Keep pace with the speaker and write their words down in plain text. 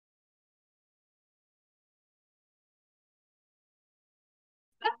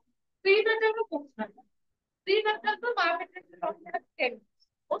Pre natal को post natal pre natal तो मां पेट में रहता है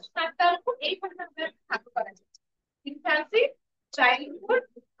पोस्ट नेटल को एक भाग में भाग करा जाए इन्फेंसी चाइल्डहुड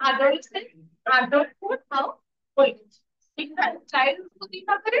adulthood और ओल्ड एज चाइल्डहुड को दी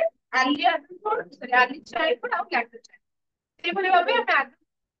भाग करे early adulthood sorry early childhood और लेटर चाइल्ड ये भले भाबे हम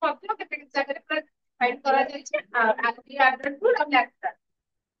आदमी केते के जगह पर फाइंड करा जाय छै अर्ली adulthood और लेटर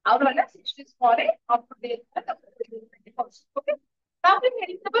और वाला 60s ପରେ up to date ओके तापर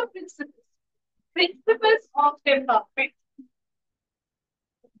heading number principles of development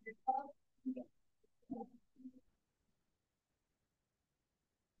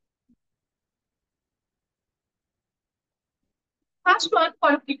first one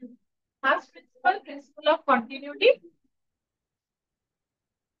continuity first principle of continuity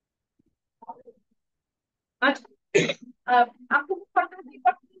अच्छा आपको पता है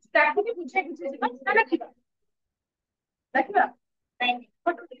पर देखो कि मुझे मुझे ना रखिएगा रखिएगा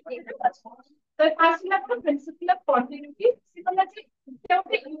तो फास्ट आपको प्रिंसिपल ऑफ कंटिन्यूटी सिंपल আছে এটা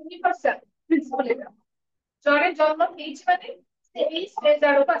একটা ইউনিভার্সাল প্রিন্সিপল এটা জরে জন্ম ହେଇଛି মানে ସେ এই স্টেজ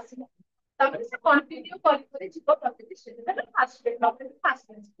আড়କୁ ଆସିବ তারপরে সে কন্টিনিউ କରି କରି ଯିବ ପ୍ରତିଟି ସ୍টেଜ ମାନେ first development first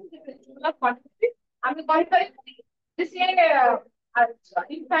principle of continuity আমি কହି ପାରିବି ଯେ ସେ আচ্ছা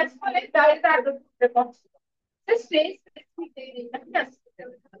ইনফ্যাক্ট মানে ডাইরেক্ট আগে পৌঁছে the stage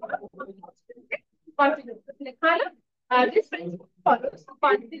continue लिखा है this principle follows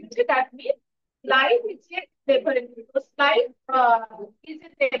continuity that means life is a never-ending process. Life is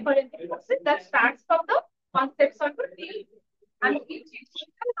a never-ending process that starts from the conception to till and each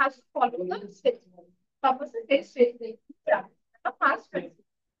individual has to follow the stage. Suppose this stage the first principle.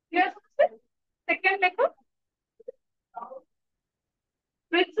 Here second method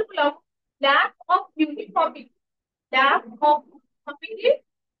principle of lack of uniformity. Lack of uniformity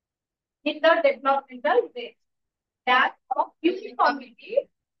in the developmental rate. Lack of uniformity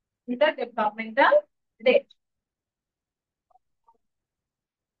in the developmental rate.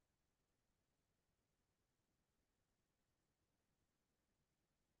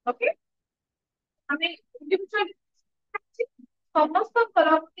 Okay? हमें individual समस्त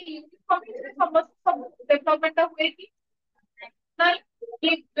तरह की uniformity समस्त सब development हुए कि नहीं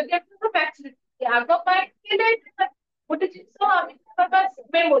ये जगह तो फैक्ट आगो पाए के लिए ଗୋଟେ ଜିନିଷ ଆମେ ବାସ୍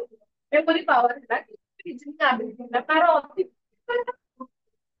ମେମୋରି ମେମୋରି ପାୱାର ହେଲା କି ରିଜନିଂ ଆବିଲିଟି ହେଲା ତାର ଅଧିକ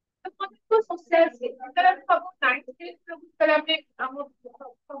सोशल अगर हम सब 9th के अगर हमने हम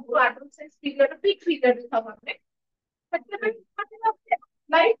सब एडोलेसेंस पीरियड पीक पीरियड सब हमने मतलब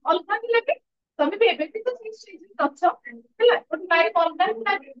लाइफ अलगा नहीं लगे तभी भी एबे भी तो सेम स्टेज अच्छा है बट लाइफ अलगा नहीं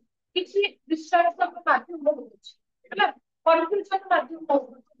लगे किसी डिस्चार्ज का माध्यम बहुत है कॉन्फ्लिक्ट का माध्यम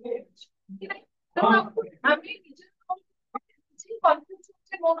बहुत है तो हमें निजे कॉन्फ्लिक्ट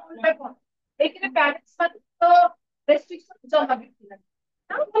से बहुत है लेकिन पेरेंट्स का तो रेस्ट्रिक्शन जमा भी थी ना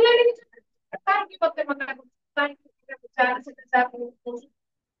भले କାହିଁକି ମତେ ମନା କରୁଛୁ କାହିଁକି ଚାଲ ସେଟା ଚାଲ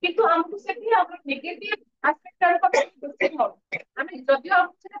କିନ୍ତୁ ଆମକୁ ସେଠି ଆମର ନେଗେଟିଭ ଆସ୍ପେକ୍ଟ ଆଡକୁ ବେଶୀ ନଉ ଆମେ ଯଦିଓ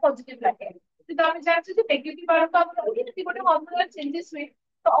ଆମକୁ ସେଟା ପଜିଟିଭ ଲାଗେ କିନ୍ତୁ ଆମେ ଜାଣିଛୁ ଯେ ନେଗେଟିଭ ଆଡକୁ ଆମର ଯଦି ଗୋଟେ ହରମୋନାଲ ଚେଞ୍ଜେସ ହୁଏ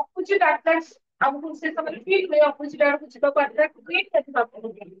ତ ଅପୋଜିଟ ଆଟ୍ରାକ୍ଟ ଆମକୁ ସେ ସମୟରେ ଫିଲ୍ ହୁଏ ଅପୋଜିଟ ଆଡକୁ ଯିବାକୁ ଆଟ୍ରାକ୍ଟ ହୁଏ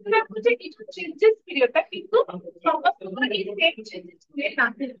ସେଥିପାଇଁ ଆମକୁ ଯେ କିଛି ଚେଞ୍ଜେସ ପିରିୟଡଟା କିନ୍ତୁ ସମସ୍ତଙ୍କର ଏଇ ସେମ୍ ଚେଞ୍ଜେସ ହୁଏ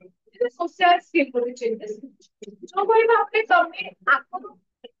ନାହିଁ सोशल स्किल को चेंजेस जो भाई भाबले तमे आको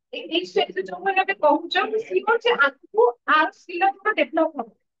एक स्टेज जो भाई अबे कहउछ सी होछ आको आर स्किल को डेवलप हो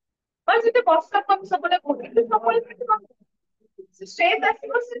बस जते वर्ष कम सबले कोठी सबले स्टेज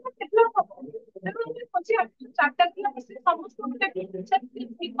आसी से डेवलप हो तेनो होछि चारटा क्लास समस्त को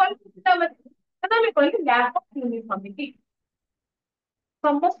इक्वल ना मैं कहली लैक ऑफ यूनिफॉर्मिटी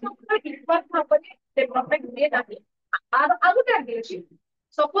समस्त को इक्वल भाबले डेवलपमेंट हुए नाही आर आगु टाइम अछि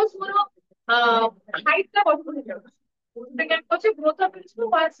सपोज मोर हाइट ला बढ़ बढ़ जाଉଛି second Koche growth of principal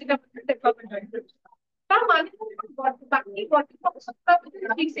was selected development right ता माने बाकी बॉडी को सबका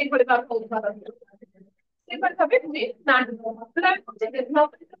ठीक से बड़े बात होता है से पर कभी भी ना मतलब कोचे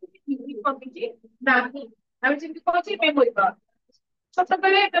डेवलपमेंट यूनिफॉर्मिटी नाही আমি যেমনি কইছি মেমোরি পাওয়ার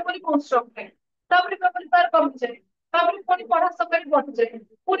ছোটবেলায় মেমোরি কনস্ট্রাক্ট হয় তারপরে মেমোরি পাওয়ার কমে যায় তারপরে পুনি পড়ার সময় বড় যায়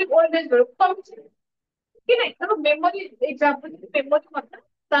পুনি ওল্ড এজ বেড়ে কমে যায় कि नहीं तो मेमोरी एग्जांपल मेमोरी मतलब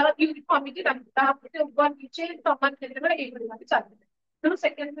सारा यूनिफॉर्मिटी रखता है आपके ऊपर नीचे समान करने में एक बार चलते हैं तो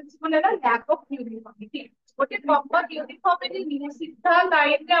सेकंड प्रिंसिपल है ना लैक ऑफ यूनिफॉर्मिटी ଗୋଟେ ପ୍ରପର ୟୁନିଫର୍ମିଟି ସିଧା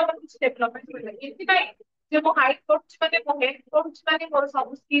ଲାଇନ ରେ ଆମର କିଛି ଡେଭଲପମେଣ୍ଟ ମିଳିଲା ଏମିତି ନାହିଁ ଯେ ମୁଁ ହାଇଟ୍ କରୁଛି ମାନେ ମୁଁ ହେଡ୍ କରୁଛି ମାନେ ମୋର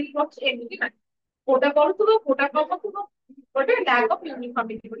ସବୁ ସ୍କିଲ୍ କରୁଛି ଏମିତି ନାହିଁ କୋଉଟା କରୁଥିବ କୋଉଟା କମୁଥିବ ଗୋଟେ ଲ୍ୟାକ୍ ଅଫ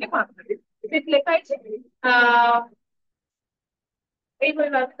ୟୁନିଫର୍ମିଟି ବୋଲି କୁହାଯାଏ ସେଠି ଲେଖା ହେଇଛି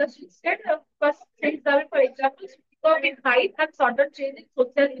the instead of first example, for example, people with height and sudden change in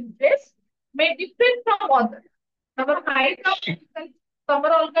social interest may differ from others. Our height of physical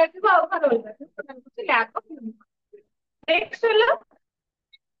ତମର ଅଲଗା ଥିବ ଆଉ କାହାର ଅଲଗା ଥିବ ସେଟା ହଉଛି lack of uniformity। ନେକ୍ସଟ ହେଲା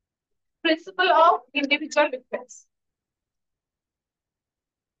ପ୍ରିନ୍ସିପଲ ଅଫ ଇଣ୍ଡିଭିଜୁଆଲ ଡିଫରେନ୍ସ।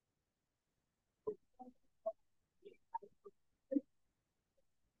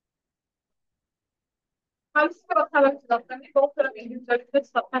 ଆଉ କିଛି କଥା ହବା କିଛି ଦରକାର ନାହିଁ, ବହୁତ ଥର ଇଣ୍ଡିଭିଜୁଆଲ ଡିଫରେନ୍ସ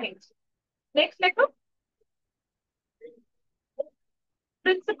କଥା ହେଇଛି। ନେକ୍ସଟ ଲେଖ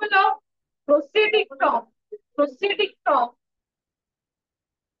principal of proceeding from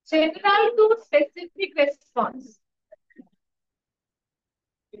general to specific response।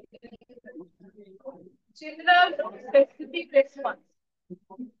 General to specific response।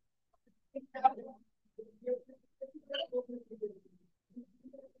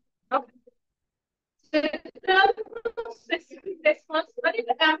 Okay। General to specific response ମାନେ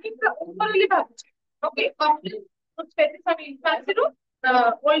ଆମେ ପୁରା overly ଭାବୁଛେ। Okay, complete stages of infancy ରୁ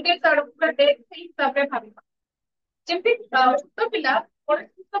old age ଆଡକୁ ପୁରା death ସେଇ ହିସାବରେ ଭାବିବା। ଯେମିତି ଛୋଟ ପିଲା କୌଣସି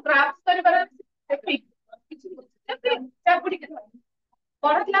ଜିନିଷ ଗ୍ରାସ୍ପ କରିବାର କିଛି ଚାପୁଡିକି ଧରିବା।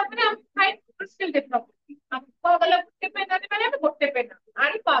 ବଡ ହେଲା ପରେ ଆମେ ଫାଇନ୍ ସ୍କିଲ୍ ଡେଭଲପ୍ ଆମକୁ ଗଲା ଗୋଟେ ପେନ୍ ଆଣିବାରେ ଆମେ ଗୋଟେ ପେନ୍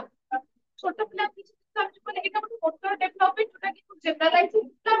ଆଣିପାରୁ। ଛୋଟ ପିଲା କିଛି ଜିନିଷ ଏଇଟା ଗୋଟେ ମୋଟର ଡେଭଲପମେଣ୍ଟ ଯୋଉଟା କି ଜେନେରାଲାଇଜ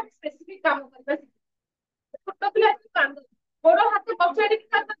ସ୍ପେସିଫିକ କାମ କରିବା। ଛୋଟ ପିଲା କାନ୍ଦୁଛି, ଗୋଡ ହାତ ପଛାଡିକି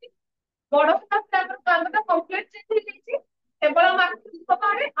କାନ୍ଦୁଛି, ବଡ ପିଲା ଆମର କାନ୍ଦଟା କମ୍ପ୍ଲିଟ ଚେଞ୍ଜ ହେଇଯାଇଛି, କେବଳ ମାନସିକ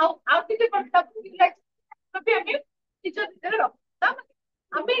ଭାବେ ଆଉ ଟିକେ ତାକୁ ବି ଆମେ ନିଜ ଭିତରେ ରଖୁ।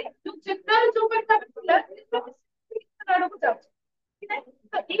 ଆମେ ଯୋଉ ଜେନେରାଲ ଯୋଉ କଥା ଥିଲା ଆଡକୁ ଯାଉଛୁ।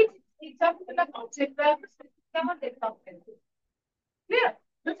 तो each example का general system development clear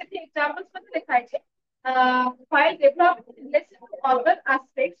तो सेठी examples मध्ये लिखा है while developing relation to other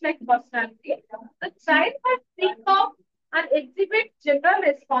aspects like personality the child must think of and exhibit general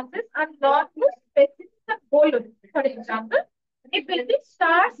responses and learn to specify the goal of it। For example, a baby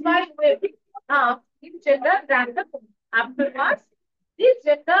starts by waving arms in general random afterwards these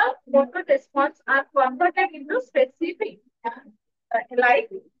general motor response are converted into specific like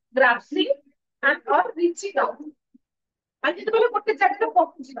grasping and or reaching out। ଆଉ ଯେତେବେଳେ ଗୋଟେ ଜାଗାରେ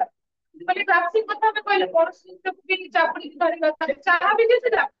ପହଞ୍ଚିବା ଯେତେବେଳେ ଗ୍ରାଫିଂ କଥା ଆମେ କହିଲେ କୌଣସି ଜିନିଷକୁ ଚାପୁଡିକି ଧରିବା ଚାହା ବି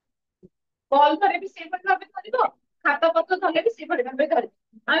ସେଟା ବଲ୍ ଧରେ ବି ସେଇଭଳି ଭାବେ ଧରିବ, ଖାତା ପତ୍ର ଧରିଲେ ବି ସେଇଭଳି ଭାବେ ଧରିବ।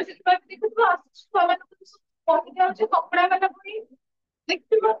 ଆମେ ସେଥିପାଇଁ ଦେଖୁଥିବ ଆସୁଛୁ ଛୁଆମାନଙ୍କୁ କହିଦିଆଉଛି କପଡା ବାଲା ବହି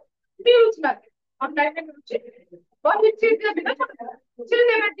ଦେଖିଥିବ ମିଳୁଛି ନା ଅନଲାଇନରେ ମିଳୁଛି ବହି ଚିରି ଦେବି ନା ଚିରି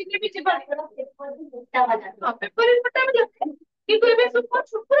ଦେବେ ଟିକେ ବି ଯିବନି ପେପରରେ ଗୋଟେ ଲେଖେ କିନ୍ତୁ ଏବେ ସବୁ କଣ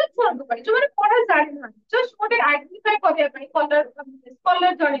ଛୋଟ ଛୁଆଙ୍କ ପାଇଁ ଯୋଉମାନେ ପଢା ଜାଣିନାହାନ୍ତି ଜଷ୍ଟ ଗୋଟେ ଆଇଡେଣ୍ଟିଫାଇ କରିବା ପାଇଁ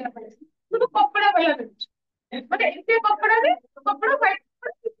କଲର ଜଣିବା ପାଇଁ ସବୁ କପଡା ବାଲା ମିଳୁଛି ମାନେ ଏତେ କପଡାରେ କପଡା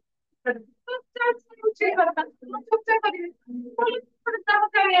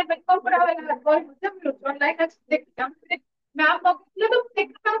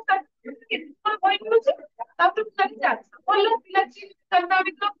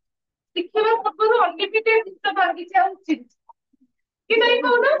ଶିଖିବା ପୂର୍ବରୁ ଅନଲିମିଟେଡ ଜିନିଷ ମାଗିଛି ଆଉ କି ନାଇଁ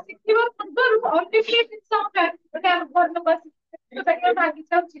କହୁନ ଶିଖିବା ପୂର୍ବରୁ ଅନଲିମିଟେଡ ଜିନିଷ ମାନେ ଆମ ଘରକୁ ଆସି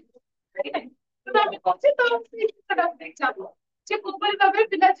ମାଗିଛି ଆଉ ତ ଆମେ କହୁଛେ ତ ସେଇ ଜିନିଷଟା ଚାଲୁ ସେ କୋଭଳି ଭାବରେ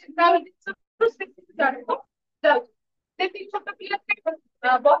ପିଲା ଜାଣିବ ଯାଉଛି ସେତିକି ଛୋଟ ପିଲା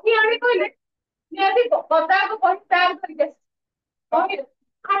ବହି ଆଣି କହିଲେ ନିହାତି ଗଦାକୁ ବହି ପ୍ୟାକ୍ କରିକି ଆସିଛି ବହିରେ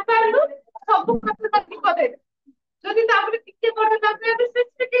ଖାତାରୁ ସବୁ ଖାତା ତାକୁ କରିଦେବେ ଯଦି ତାପରେ ଟିକେ ବଡ ତାପରେ ଆମେ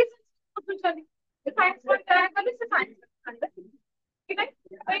ସ୍ପେସିଫିକେସନ ବୁଝୁଛନ୍ତି ସାଇନ୍ସ ବହି ପ୍ୟାକ୍ କଲେ ସେ ସାଇନ୍ସ କି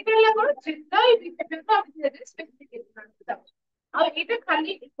ନାହିଁ ଏଇଟା ହେଲା କଣ ଜେନେରାଲ ବିହେଭିୟର ଆମେ ଧୀରେ ଧୀରେ ସ୍ପେସିଫିକେସନ ଆଡକୁ ଯାଉଛୁ। ଆଉ ଏଇଟା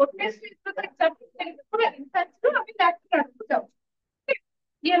ଖାଲି ଗୋଟେ ପୁରା ଇନସାନ୍ସରୁ ଆମେ ଲାଷ୍ଟ ଆଡକୁ ଯାଉଛୁ।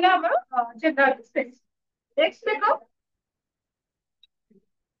 ये है हमारा जनरल स्पेस। नेक्स्ट देखो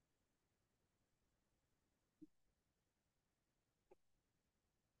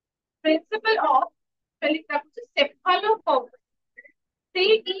प्रिंसिपल ऑफ स्पेलिंग का कुछ cephalopods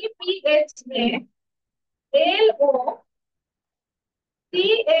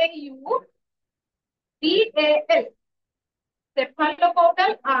CEPHALOPODAL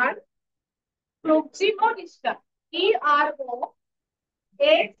cephalopodal are proximodistal PROXIMODISTAL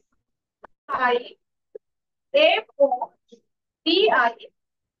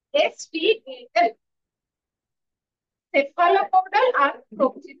cephalopods are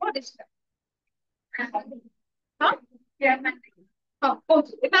proximodistal हाँ क्या हाँ कौन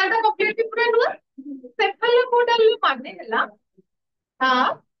सी इतना कंप्लीटली पूरा हुआ cephalopods माने है हाँ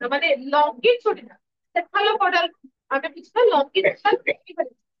ମାନେ longitudinal cephalopodal ଆମେ ବୁଝିବା longitudinal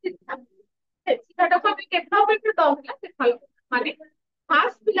ସେଟାକୁ ଆମେ ଡେଭଲପମେଣ୍ଟ ଦଉଥିଲା cephalopodal ମାନେ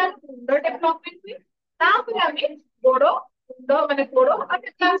ଫାର୍ଷ୍ଟ ପିଲାର ମୁଣ୍ଡ ଡେଭଲପମେଣ୍ଟ ହୁଏ ତାପରେ ଆମେ ଗୋଡ ମୁଣ୍ଡ ମାନେ ଗୋଡ ଆମେ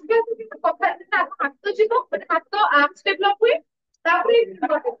ଲାଷ୍ଟ କଥା ହାତ ଯିବ ମାନେ ହାତ ଆର୍ମସ ଡେଭଲପ ହୁଏ ତାପରେ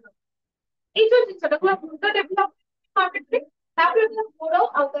ଏଇ ଯୋଉ ଜିନିଷଟାକୁ ମୁଣ୍ଡ ଡେଭଲପମେଣ୍ଟ ତାପରେ ଗୋଡ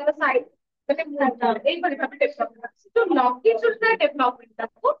ଆଉ ତାର ସାଇଡ ମାନେ ଏଇଭଳି ଭାବେ ଡେଭଲପମେଣ୍ଟ ଅଛି। ଯୋଉ ଲଙ୍ଗିଚୁଡିନାଲ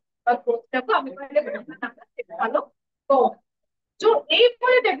ଡେଭଲପମେଣ୍ଟଟାକୁ ଗ୍ରୋଥଟାକୁ ଆମେ କହିଲେ ଫଲୋ କରୁ। ଯୋଉ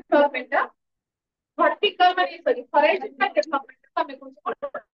ଏଇଭଳି ଡେଭଲପମେଣ୍ଟଟା ଭର୍ଟିକାଲ ମାନେ ସରି ହରାଇଜନ୍ଟାଲ ଡେଭଲପମେଣ୍ଟକୁ ଆମେ କହୁଛୁ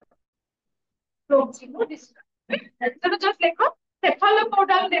longitudinal distance. So just like a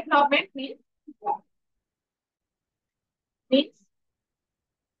cephalopodal development means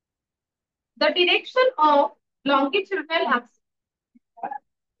the direction of longitudinal axis.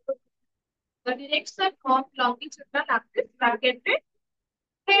 The direction of longitudinal axis bracket में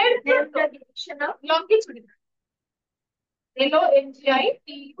head the direction of longitudinal.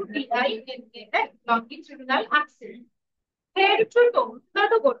 LONGITUDINAL longitudinal axis. Head to toe, not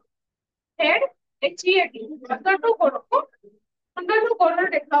to go. Head HEAD, not to go. Under to go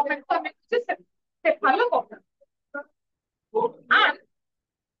development को हमें कुछ cephalopodal. And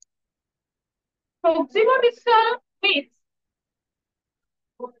proximodistal means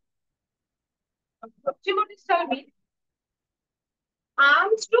proximodistal means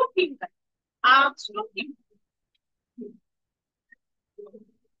arms to finger, arms to finger.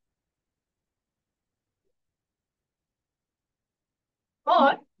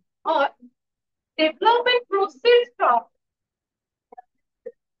 और development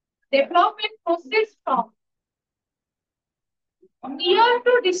process from near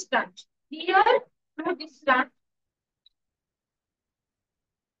to distant, near to distant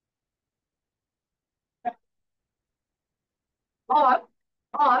or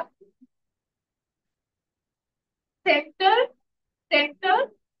center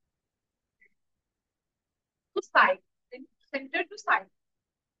to side, center to side.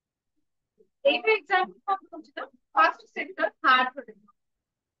 एक example हम समझते हैं first centre heart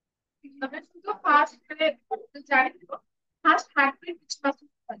protection तमें तो fast में जाने fast heart पे कुछ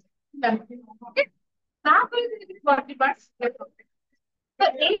मसला ओके तापर যদি বডি পার্টস ডেভেলপমেন্ট তো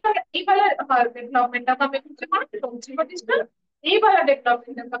এইবার ডেভেলপমেন্টটা আমি কিছু না লংজিভিটিস্টাল এইবার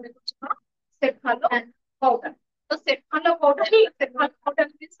ডেভেলপমেন্টটা আমি কিছু না সেফালো পাউডার তো সেফালো পাউডার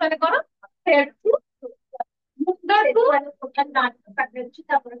মিন্স মানে কোন হেড টু মুন্ডাটু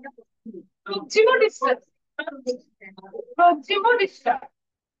তারপরে লংজিভিটিস্টাল লংজিভিটিস্টাল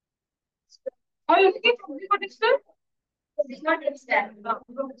और इसके लंजीविटिस्टल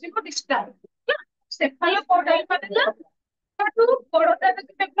longitudinal cephalopodal মানে না তো বড়টা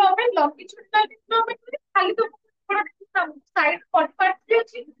থেকে ডেভেলপমেন্ট লংগিটিউডিনাল ডেভেলপমেন্ট মানে খালি তো বড়টা সাইড পার্ট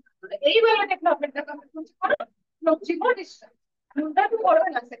আছে এই বেলা ডেভেলপমেন্টটা আমরা বলছি কোন longitudinal মুন্ডা তো বড়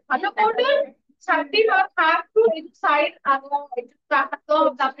না cephalopodal sardine R have to in side আগো একটু তো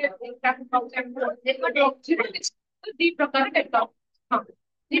তারপরে একটা প্রবলেম দেখো longitudinal ଦି ପ୍ରକାର ଡେଭଲପ ହଁ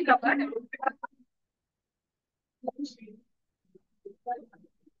ଦି ପ୍ରକାର ଡେଭଲପ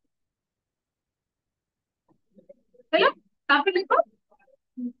ହେଲା ତାପରେ ଦେଖ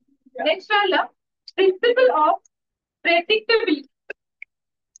नेक्स्ट वाला प्रिंसिपल ऑफ प्रेडिक्टेबिलिटी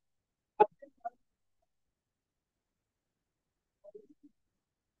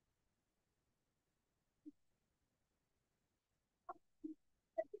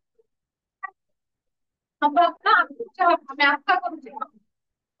हम अपना हमें आपका करूँ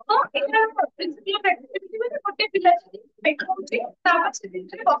तो ଏଇଟା ପ୍ରିନ୍ସିପଲ ଅଫ ପ୍ରେଡିକ୍ଟେବିଲିଟି ମାନେ ଗୋଟେ ପିଲା ଯଦି ଦେଖଉଛି ତାପରେ ସେ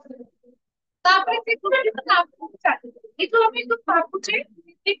ଜିନିଷରେ ବସୁଛି ତାପରେ ସେ ପୁରା ଲାଭ ଚାଲିବ ଏ ଯୋଉ ଆମେ ଯୋଉ ଭାବୁଛେ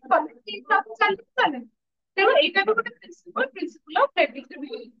ଠିକ କଲେ ଠିକ ଭାବୁ ଚାଲିବ ଚାଲେ ତେଣୁ ଏଇଟା ବି ଗୋଟେ ପ୍ରିନ୍ସିପଲ ଅଫ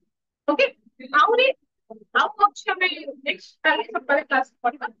ପ୍ରେଡିକ୍ଟେବିଲିଟି ओके ଆହୁରି ଆଉ ଅଛି ଆମେ ନେକ୍ସଟ କାଲି ସକାଳେ କ୍ଲାସ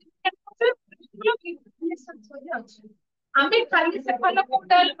ପଢିବା ଅଛି ଆମେ ଖାଲି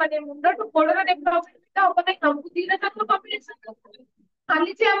ସେଫାଲୋପୋଡାଲ ମାନେ ମୁଣ୍ଡଠୁ ଗୋଡର ଡେଭଲପମେଣ୍ଟ ହବ ନାହିଁ ଆମକୁ ଦିଟା ଯାକ କମ୍ବିନେସନ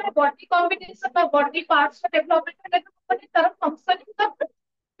खाली से हमारे बॉडी कॉम्बिनेशन और बॉडी पार्ट्स का डेवलपमेंट करने तो तार फंक्शनिंग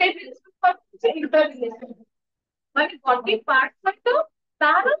सब इंटर रिलेशन माने बॉडी पार्ट्स सहित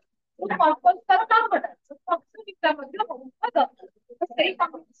तार पर्पस तार काम बता फंक्शनिंग का मतलब होगा दरकार तो सही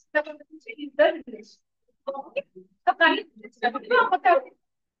कॉम्बिनेशन का मतलब इंटर रिलेशन ओके तो खाली मतलब बता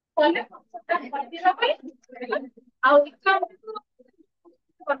कॉलेज फंक्शन का दिला भाई आउ एग्जाम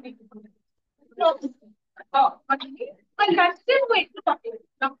करने but that's still way to talk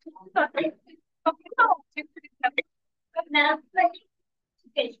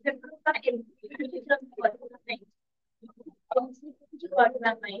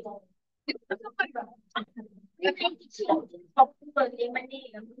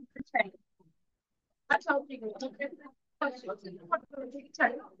अच्छा